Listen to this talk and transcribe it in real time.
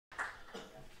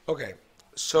Okay,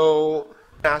 so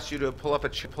I ask you to pull up a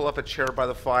chair by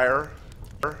the fire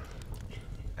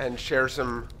and share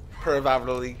some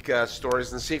perivalvular leak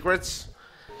stories and secrets.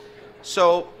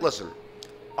 So, listen,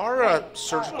 our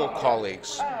surgical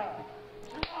colleagues,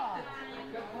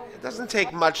 it doesn't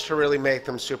take much to really make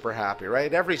them super happy,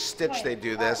 right? Every stitch they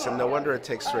do this, and no wonder it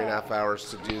takes 3.5 hours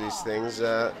to do these things.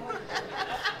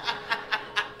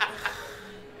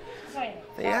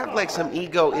 They have like some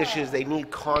ego issues. They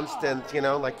need constant,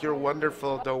 like you're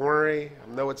wonderful, don't worry.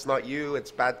 I know it's not you,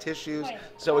 it's bad tissues.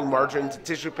 Sewing margarine to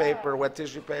tissue paper, wet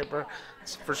tissue paper.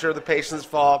 It's for sure the patient's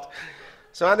fault.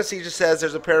 So anesthesia says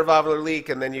there's a perivalvular leak,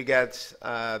 and then you get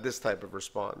this type of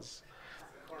response.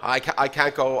 I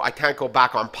can't go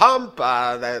back on pump.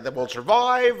 That won't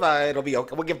survive. It'll be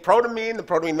okay. We'll give protamine. The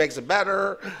protamine makes it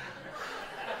better.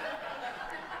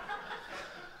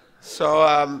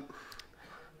 So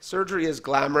surgery is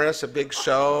glamorous, a big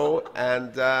show,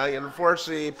 and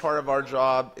unfortunately, part of our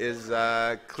job is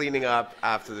cleaning up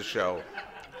after the show.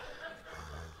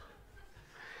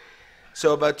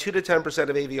 So about 2 to 10%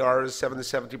 of AVRs, 7 to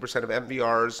 70% of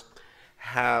MVRs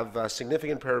have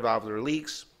significant perivalvular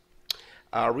leaks.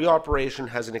 Reoperation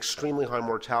has an extremely high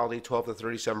mortality, 12 to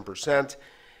 37%.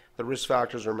 The risk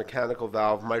factors are mechanical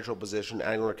valve, mitral position,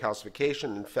 angular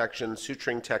calcification, infection,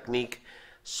 suturing technique,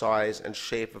 size, and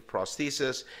shape of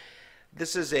prosthesis.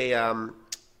 This is a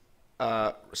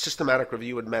systematic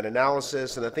review and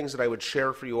meta-analysis, and the things that I would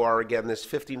share for you are, again, this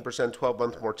 15%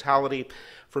 12-month mortality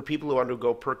for people who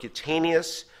undergo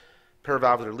percutaneous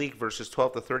perivalvular leak versus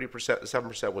 12 to 30%,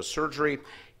 7% with surgery,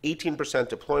 18%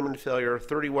 deployment failure,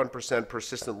 31%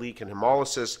 persistent leak and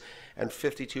hemolysis, and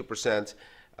 52%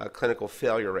 clinical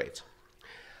failure rate.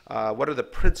 What are the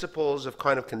principles of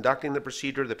kind of conducting the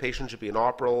procedure? The patient should be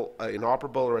inoperable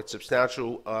or at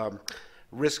substantial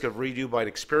risk of redo by an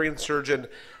experienced surgeon.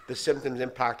 The symptoms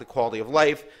impact the quality of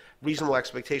life. Reasonable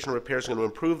expectation of repair is going to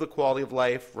improve the quality of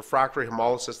life. Refractory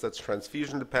hemolysis that's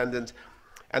transfusion dependent.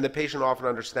 And the patient often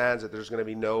understands that there's going to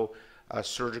be no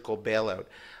surgical bailout.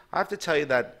 I have to tell you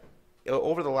that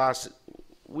over the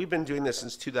we've been doing this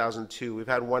since 2002. We've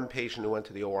had one patient who went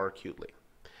to the OR acutely.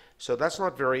 So that's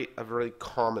not a very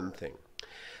common thing.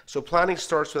 So planning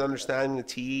starts with understanding the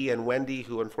TE, and Wendy,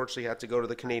 who unfortunately had to go to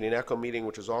the Canadian ECHO meeting,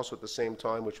 which was also at the same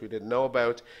time, which we didn't know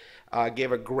about,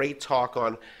 gave a great talk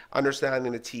on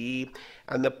understanding the TE.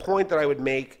 And the point that I would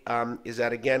make is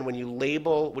that, again, when you're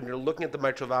looking at the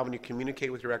mitral valve and you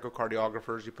communicate with your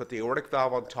echocardiographers, you put the aortic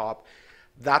valve on top.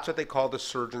 That's what they call the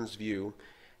surgeon's view,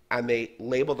 and they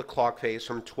label the clock phase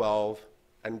from 12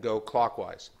 and go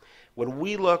clockwise. When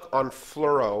we look on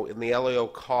fluoro in the LAO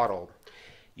caudal,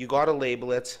 you got to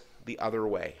label it the other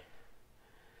way.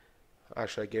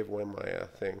 Actually, I gave away my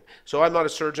thing. So I'm not a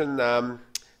surgeon.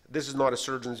 This is not a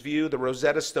surgeon's view. The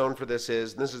Rosetta Stone for this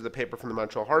is the paper from the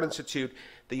Montreal Heart Institute,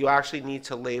 that you actually need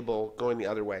to label going the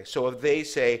other way. So if they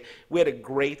say, we had a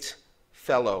great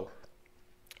fellow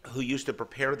who used to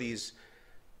prepare these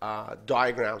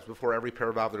diagrams before every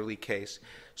perivalvular leak case.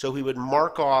 So he would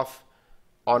mark off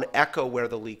on echo where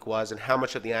the leak was and how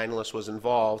much of the annulus was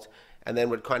involved, and then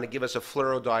would kind of give us a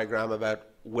fluoro diagram about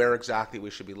where exactly we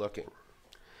should be looking.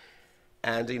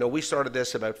 And we started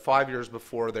this about 5 years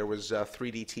before there was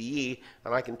 3D TE,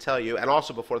 and I can tell you, and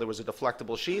also before there was a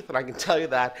deflectable sheath, and I can tell you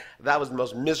that that was the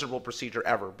most miserable procedure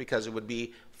ever, because it would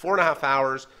be 4.5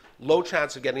 hours, low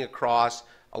chance of getting across,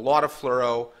 a lot of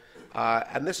fluoro,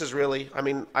 and this is really,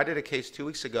 I did a case 2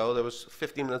 weeks ago. There was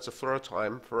 15 minutes of fluoro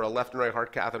time for a left and right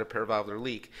heart catheter perivalvular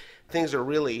leak. Things are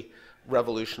really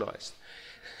revolutionized.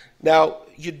 Now,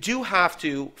 you do have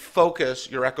to focus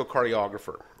your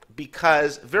echocardiographer,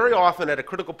 because very often at a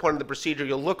critical point in the procedure,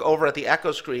 you'll look over at the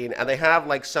echo screen and they have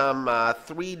like some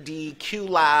 3D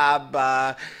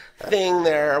QLab thing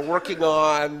they're working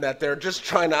on, that they're just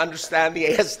trying to understand the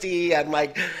ASD, and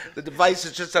like the device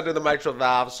is just under the mitral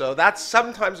valve. So that's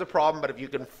sometimes a problem, but if you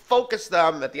can focus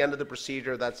them at the end of the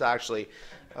procedure, that's actually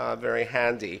very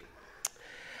handy.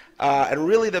 And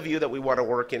really the view that we want to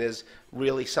work in is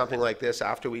really something like this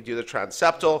after we do the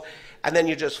transeptal. And then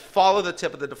you just follow the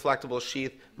tip of the deflectable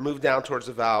sheath, move down towards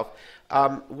the valve.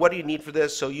 What do you need for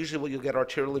this? So usually you'll get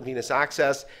arterial and venous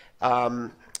access. I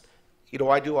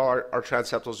do our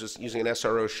transeptals just using an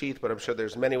SRO sheath, but I'm sure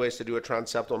there's many ways to do a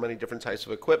transeptal, many different types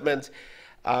of equipment.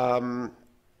 I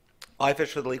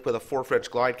fish for the leak with a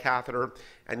 4-French glide catheter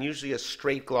and usually a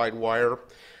straight glide wire.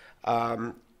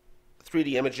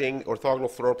 3D imaging,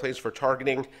 orthogonal fluoroplates for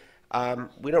targeting.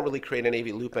 We don't really create an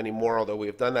AV loop anymore, although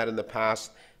we've done that in the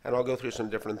past, and I'll go through some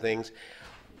different things.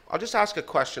 I'll just ask a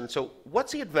question. So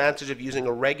what's the advantage of using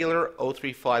a regular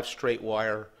 035 straight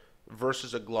wire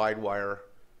versus a glide wire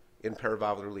in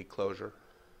perivalvular leak closure?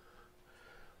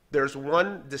 There's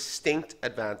one distinct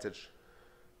advantage.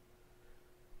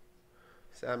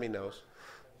 Sammy knows.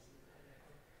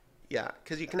 Yeah,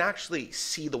 because you can actually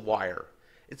see the wire.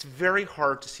 It's very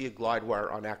hard to see a glide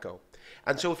wire on echo.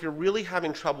 And so if you're really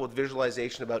having trouble with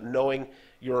visualization about knowing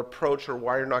your approach or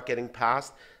why you're not getting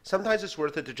past, sometimes it's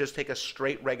worth it to just take a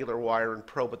straight regular wire and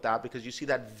probe at that, because you see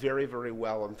that very, very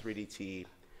well on 3D-TE.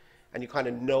 And you kind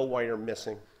of know why you're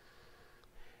missing.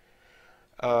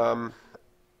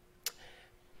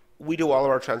 We do all of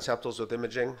our transeptals with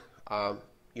imaging.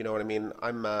 You know what I mean?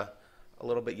 I'm a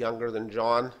little bit younger than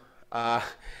John.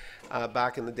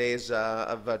 Back in the days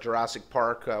of Jurassic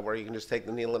Park, where you can just take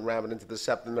the needle and ram it into the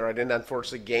septum there, I didn't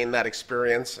unfortunately gain that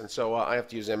experience, and so I have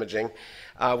to use imaging.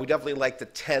 We definitely like to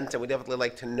tent, and we definitely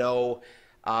like to know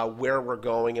where we're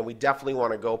going, and we definitely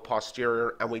want to go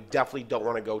posterior, and we definitely don't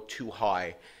want to go too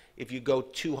high. If you go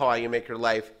too high, you make your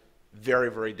life very,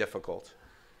 very difficult.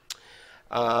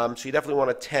 So you definitely want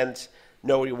to tent,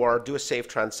 know where you are, do a safe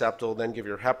transeptal, then give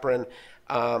your heparin.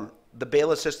 The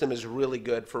Bayless system is really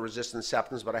good for resistant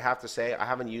septums, but I have to say I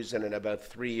haven't used it in about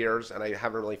 3 years, and I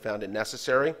haven't really found it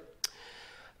necessary.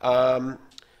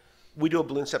 We do a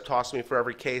balloon septostomy for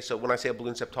every case. So when I say a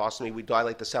balloon septostomy, we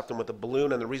dilate the septum with a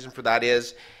balloon, and the reason for that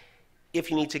is if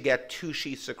you need to get 2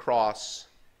 sheaths across,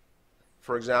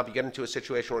 for example, you get into a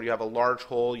situation where you have a large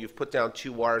hole, you've put down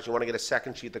 2 wires, you want to get a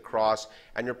second sheath across,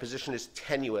 and your position is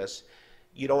tenuous,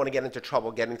 you don't want to get into trouble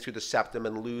getting through the septum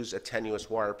and lose a tenuous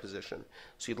wire position.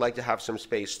 So you'd like to have some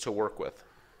space to work with.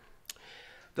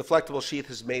 Deflectable sheath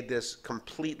has made this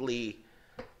completely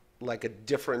like a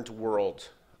different world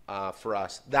for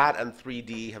us. That and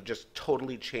 3D have just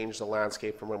totally changed the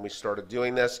landscape from when we started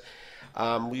doing this.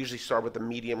 We usually start with the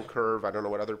medium curve. I don't know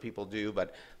what other people do,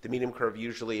 but the medium curve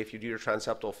usually, if you do your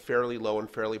transeptal fairly low and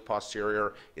fairly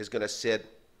posterior, is going to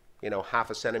sit, you know, half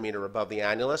a centimeter above the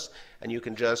annulus, and you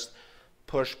can just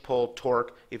push, pull,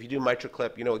 torque. If you do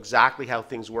MitraClip, you know exactly how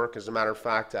things work. As a matter of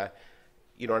fact,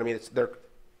 you know what I mean?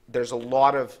 There's a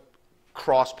lot of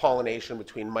cross-pollination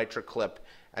between MitraClip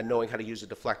and knowing how to use a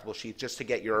deflectable sheath just to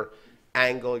get your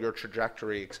angle, your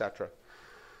trajectory, etc.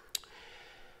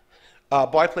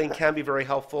 Biplane can be very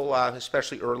helpful,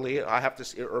 especially early. I have to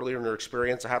say, earlier in your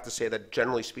experience, I have to say that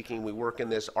generally speaking, we work in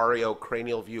this REO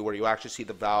cranial view where you actually see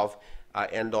the valve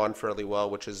end on fairly well,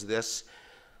 which is this.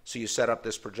 So you set up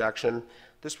this projection.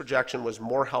 This projection was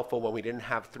more helpful when we didn't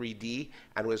have 3D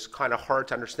and was kind of hard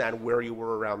to understand where you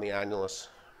were around the annulus.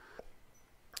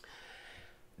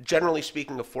 Generally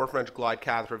speaking, a 4 French glide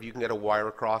catheter, if you can get a wire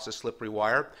across, a slippery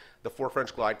wire, the 4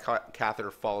 French glide catheter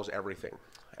follows everything,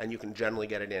 and you can generally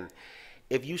get it in.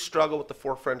 If you struggle with the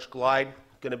 4 French glide,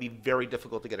 it's going to be very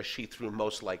difficult to get a sheath through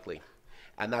most likely,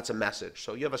 and that's a message.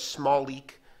 So you have a small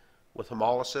leak with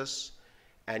hemolysis,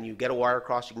 and you get a wire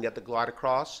across, you can get the glide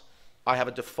across. I have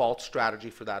a default strategy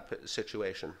for that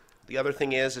situation. The other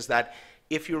thing is that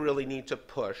if you really need to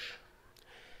push,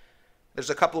 there's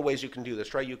a couple of ways you can do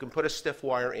this, right? You can put a stiff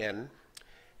wire in,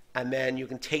 and then you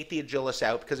can take the agilis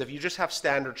out, because if you just have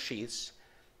standard sheaths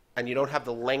and you don't have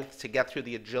the length to get through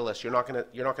the agilis, you're not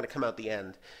gonna come out the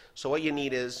end. So what you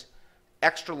need is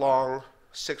extra long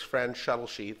 6 French shuttle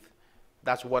sheath.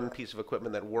 That's one piece of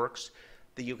equipment that works,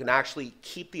 that you can actually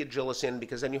keep the agilis in,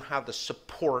 because then you have the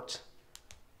support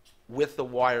with the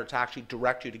wire to actually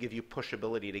direct you, to give you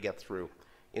pushability to get through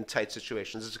in tight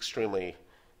situations. It's extremely,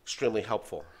 extremely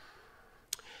helpful.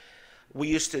 We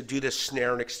used to do this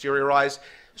snare and exteriorize.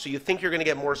 So you think you're going to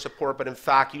get more support, but in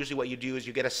fact, usually what you do is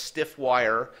you get a stiff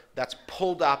wire that's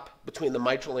pulled up between the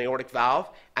mitral and aortic valve,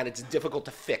 and it's difficult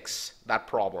to fix that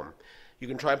problem. You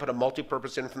can try and put a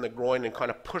multi-purpose in from the groin and kind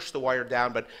of push the wire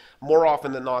down, but more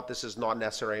often than not, this is not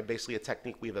necessary. Basically a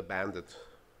technique we've abandoned.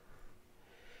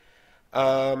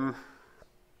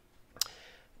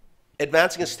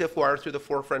 Advancing a stiff wire through the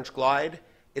 4 French glide,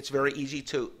 it's very easy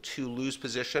to lose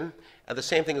position. The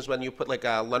same thing is when you put like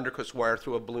a Lunderquist wire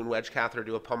through a balloon wedge catheter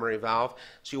to a pulmonary valve.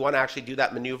 So you want to actually do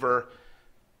that maneuver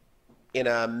in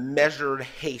a measured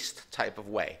haste type of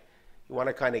way. You want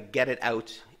to kind of get it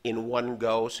out in one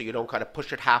go, so you don't kind of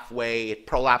push it halfway, it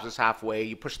prolapses halfway,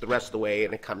 you push the rest of the way,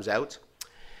 and it comes out.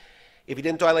 If you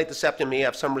didn't dilate the septum, you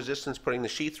have some resistance putting the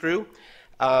sheath through.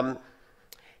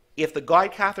 If the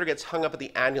guide catheter gets hung up at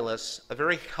the annulus, a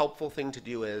very helpful thing to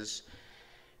do is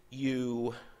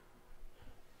you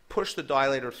push the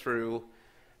dilator through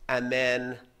and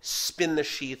then spin the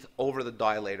sheath over the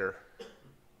dilator.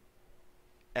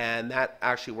 And that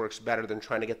actually works better than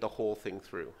trying to get the whole thing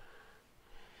through.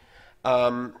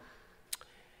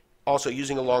 Also,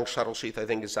 using a long shuttle sheath, I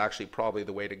think, is actually probably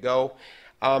the way to go.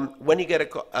 When you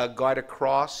get a guide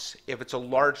across, if it's a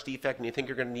large defect and you think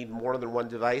you're going to need more than one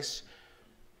device,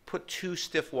 put 2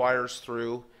 stiff wires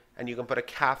through and you can put a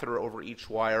catheter over each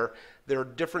wire. There are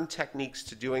different techniques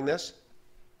to doing this.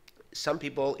 Some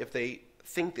people, if they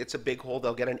think it's a big hole,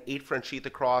 they'll get an 8-French sheath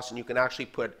across, and you can actually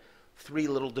put 3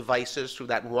 little devices through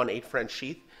that one 8-French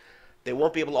sheath. They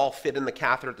won't be able to all fit in the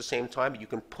catheter at the same time, but you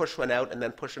can push one out and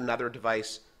then push another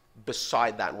device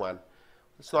beside that one.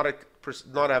 It's not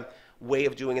a way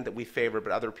of doing it that we favor,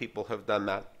 but other people have done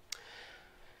that.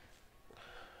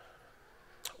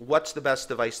 What's the best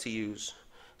device to use?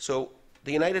 So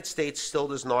the United States still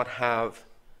does not have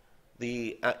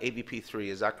the AVP3,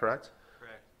 is that correct?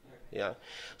 Correct. Yeah.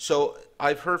 So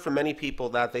I've heard from many people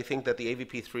that they think that the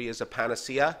AVP3 is a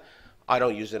panacea. I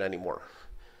don't use it anymore.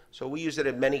 So we use it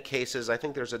in many cases. I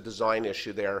think there's a design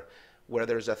issue there where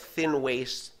there's a thin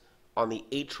waist on the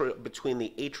between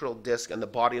the atrial disc and the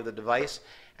body of the device,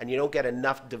 and you don't get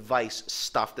enough device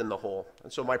stuffed in the hole.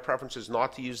 And so my preference is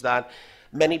not to use that.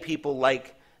 Many people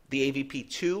like the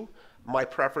AVP2. My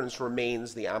preference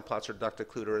remains the Amplatzer duct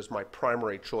occluder as my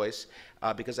primary choice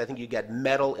because I think you get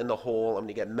metal in the hole, and when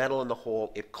you get metal in the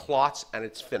hole, it clots and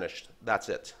it's finished. That's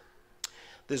it.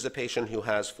 This is a patient who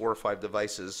has 4 or 5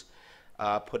 devices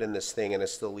put in this thing and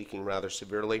is still leaking rather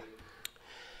severely.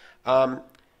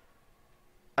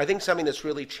 I think something that's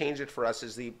really changed it for us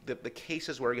is the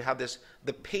cases where you have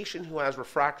the patient who has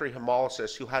refractory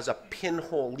hemolysis, who has a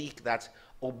pinhole leak that's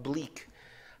oblique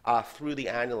through the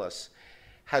annulus,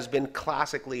 has been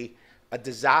classically a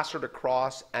disaster to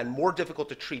cross and more difficult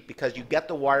to treat because you get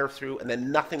the wire through and then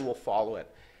nothing will follow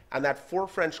it. And that 4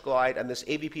 French glide and this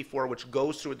AVP4, which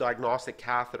goes through a diagnostic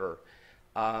catheter,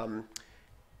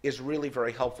 is really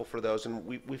very helpful for those. And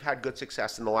we've had good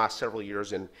success in the last several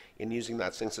years in using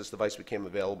that since this device became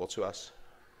available to us.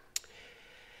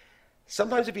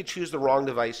 Sometimes if you choose the wrong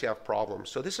device, you have problems.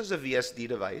 So this is a VSD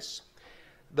device.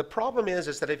 The problem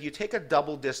is that if you take a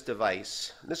double disc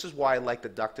device, and this is why I like the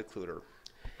duct occluder,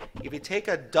 if you take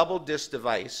a double disc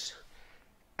device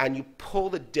and you pull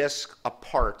the disc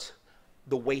apart,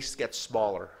 the waist gets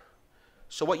smaller.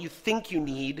 So what you think you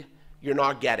need, you're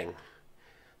not getting.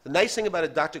 The nice thing about a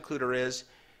duct occluder is,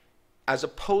 as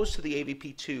opposed to the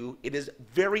AVP2, it is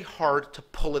very hard to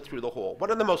pull it through the hole.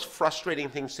 One of the most frustrating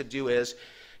things to do is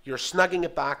you're snugging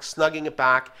it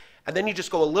back, and then you just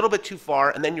go a little bit too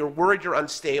far, and then you're worried you're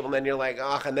unstable, and then you're like,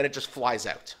 ugh, and then it just flies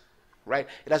out, right?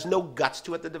 It has no guts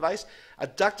to it, the device. A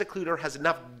duct occluder has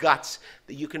enough guts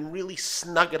that you can really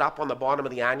snug it up on the bottom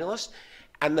of the annulus,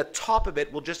 and the top of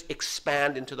it will just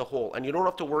expand into the hole, and you don't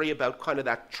have to worry about kind of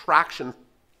that traction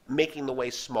making the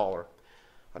waist smaller.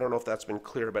 I don't know if that's been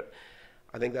clear, but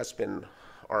I think that's been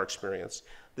our experience.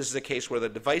 This is a case where the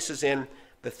device is in,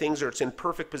 it's in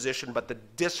perfect position, but the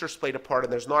discs are splayed apart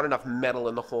and there's not enough metal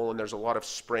in the hole and there's a lot of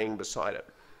spraying beside it.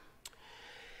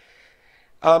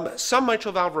 Some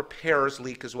mitral valve repairs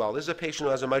leak as well. This is a patient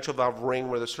who has a mitral valve ring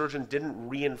where the surgeon didn't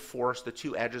reinforce the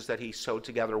 2 edges that he sewed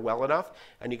together well enough,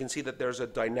 and you can see that there's a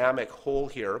dynamic hole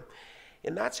here.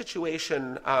 In that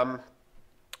situation,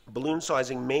 balloon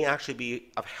sizing may actually be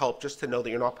of help, just to know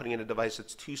that you're not putting in a device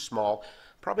that's too small.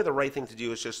 Probably the right thing to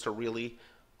do is just to really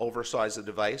oversize the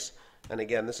device. And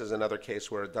again, this is another case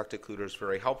where a duct occluder is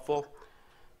very helpful.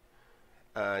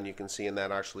 And you can see in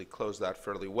that actually closed that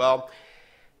fairly well.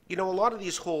 You know, a lot of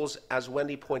these holes, as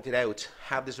Wendy pointed out,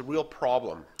 have this real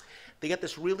problem. They get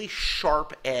this really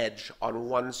sharp edge on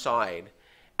one side,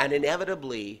 and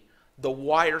inevitably the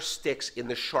wire sticks in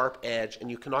the sharp edge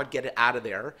and you cannot get it out of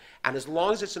there. And as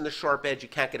long as it's in the sharp edge, you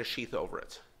can't get a sheath over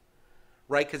it,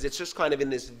 right? Because it's just kind of in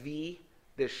this V,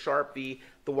 this sharp V.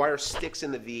 The wire sticks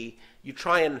in the V. You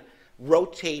try and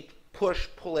rotate, push,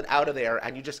 pull it out of there,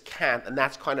 and you just can't, and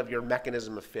that's kind of your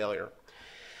mechanism of failure.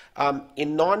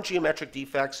 In non-geometric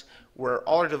defects, where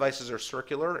all our devices are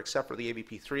circular, except for the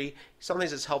AVP3,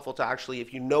 sometimes it's helpful to actually,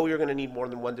 if you know you're going to need more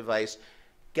than one device,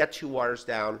 get 2 wires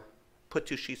down, put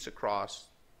 2 sheaths across,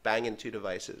 bang in 2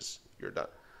 devices, you're done.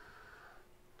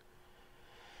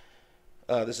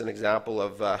 This is an example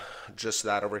of just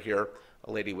that over here.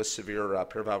 A lady with severe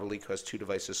paravalvular leak who has 2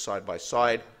 devices side by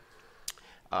side.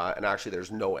 And actually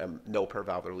there's no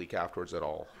paravalvular leak afterwards at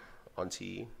all on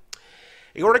TE.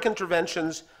 Aortic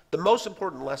interventions, the most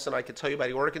important lesson I could tell you about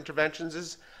aortic interventions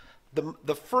is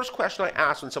the first question I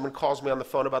ask when someone calls me on the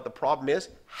phone about the problem is,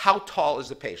 how tall is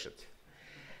the patient?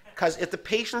 Because if the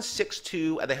patient's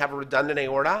 6'2" and they have a redundant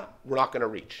aorta, we're not going to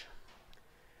reach.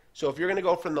 So if you're going to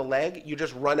go from the leg, you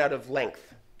just run out of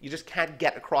length. You just can't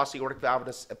get across the aortic valve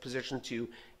in a position to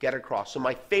get across. So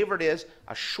my favorite is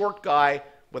a short guy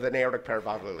with an aortic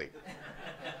paravalvular leak.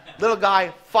 Little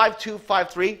guy, 5'2",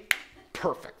 5'3",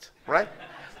 perfect, right?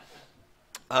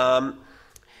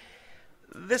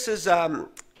 This is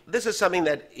something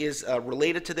that is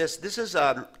related to this. This is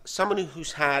someone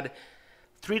who's had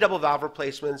 3 double valve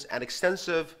replacements, and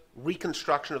extensive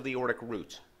reconstruction of the aortic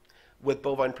root with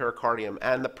bovine pericardium.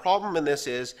 And the problem in this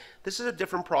is a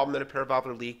different problem than a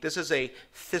paravalvular leak. This is a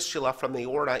fistula from the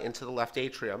aorta into the left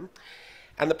atrium.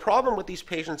 And the problem with these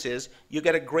patients is you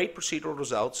get a great procedural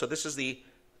result. So this is the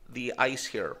ICE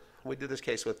here. We did this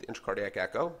case with intracardiac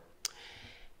echo.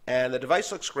 And the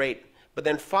device looks great. But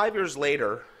then 5 years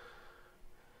later,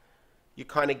 you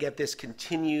kind of get this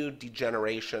continued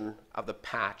degeneration of the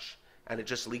patch, and it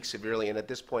just leaks severely. And at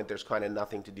this point, there's kind of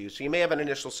nothing to do. So you may have an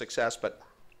initial success, but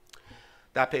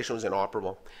that patient was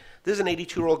inoperable. This is an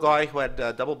 82-year-old guy who had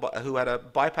a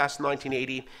bypass in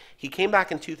 1980. He came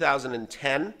back in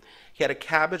 2010. He had a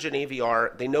cabbage and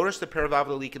AVR. They noticed a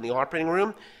paravalvular leak in the operating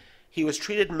room. He was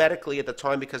treated medically at the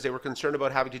time because they were concerned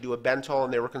about having to do a Bentol,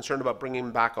 and they were concerned about bringing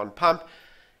him back on pump.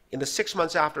 In the 6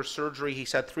 months after surgery,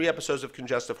 he's had 3 episodes of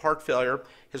congestive heart failure.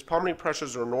 His pulmonary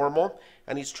pressures are normal,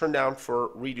 and he's turned down for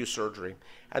redo surgery.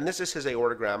 And this is his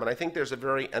aortogram, and I think there's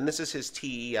and this is his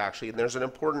TE actually, and there's an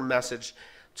important message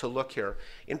to look here.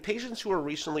 In patients who are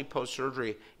recently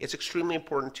post-surgery, it's extremely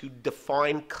important to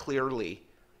define clearly,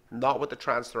 not with the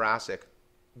transthoracic,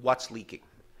 what's leaking.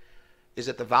 Is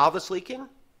it the valve that's leaking,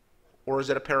 or is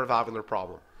it a paravalvular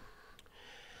problem?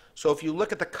 So if you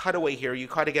look at the cutaway here, you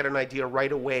kind of get an idea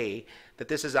right away that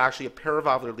this is actually a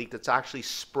paravalvular leak that's actually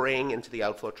spraying into the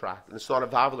outflow tract, and it's not a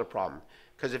valvular problem.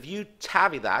 Because if you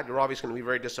TAVI that, you're obviously going to be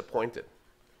very disappointed.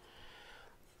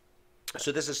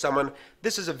 So this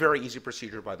is a very easy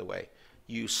procedure, by the way.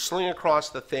 You sling across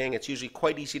the thing. It's usually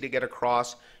quite easy to get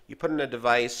across. You put in a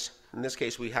device. In this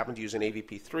case, we happen to use an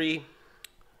AVP3.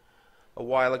 A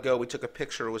while ago, we took a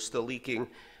picture. It was still leaking.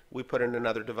 We put in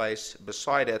another device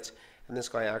beside it. And this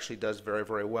guy actually does very,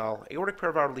 very well. Aortic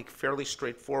paravalvular leak, fairly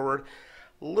straightforward.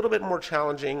 A little bit more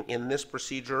challenging in this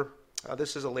procedure.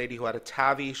 This is a lady who had a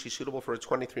TAVI. She's suitable for a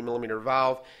 23 millimeter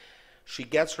valve. She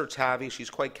gets her TAVI. She's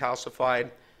quite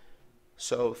calcified.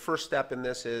 So first step in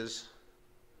this is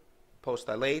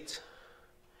post-dilate.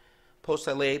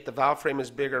 Post-dilate, the valve frame is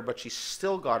bigger, but she's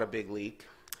still got a big leak.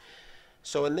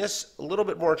 So in this, a little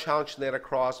bit more challenging to get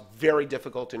across, very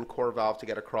difficult in core valve to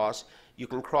get across. You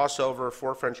can cross over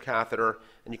 4 French catheter,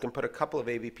 and you can put a couple of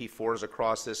AVP4s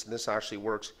across this, and this actually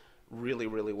works really,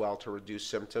 really well to reduce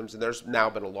symptoms. And there's now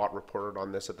been a lot reported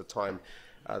on this at the time.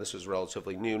 This was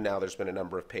relatively new. Now there's been a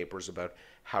number of papers about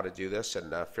how to do this,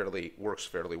 and works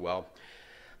fairly well.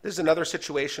 This is another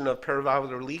situation of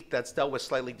paravalvular leak that's dealt with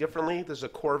slightly differently. There's a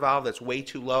core valve that's way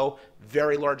too low,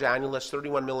 very large annulus,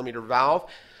 31 millimeter valve,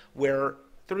 where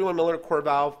 31 millimeter core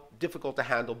valve, difficult to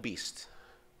handle beast.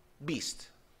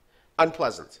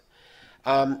 Unpleasant.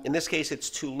 In this case, it's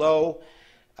too low.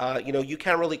 You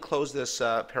can't really close this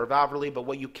paravalvularly, but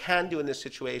what you can do in this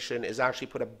situation is actually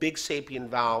put a big sapien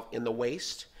valve in the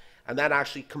waist, and that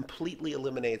actually completely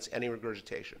eliminates any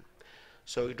regurgitation.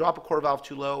 So you drop a core valve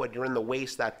too low, and you're in the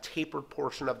waist, that tapered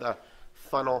portion of the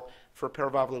funnel. For a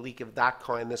paravalvular leak of that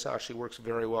kind, this actually works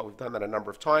very well. We've done that a number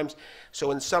of times.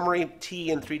 So in summary,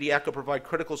 TE and 3D echo provide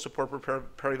critical support for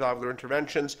perivalvular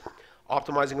interventions.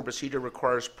 Optimizing a procedure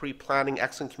requires pre-planning,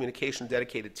 excellent communication,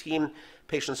 dedicated team.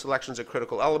 Patient selection is a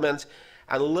critical element.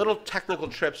 And little technical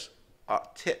tricks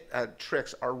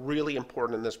are really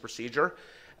important in this procedure.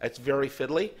 It's very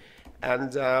fiddly,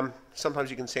 and sometimes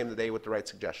you can save the day with the right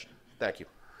suggestion. Thank you.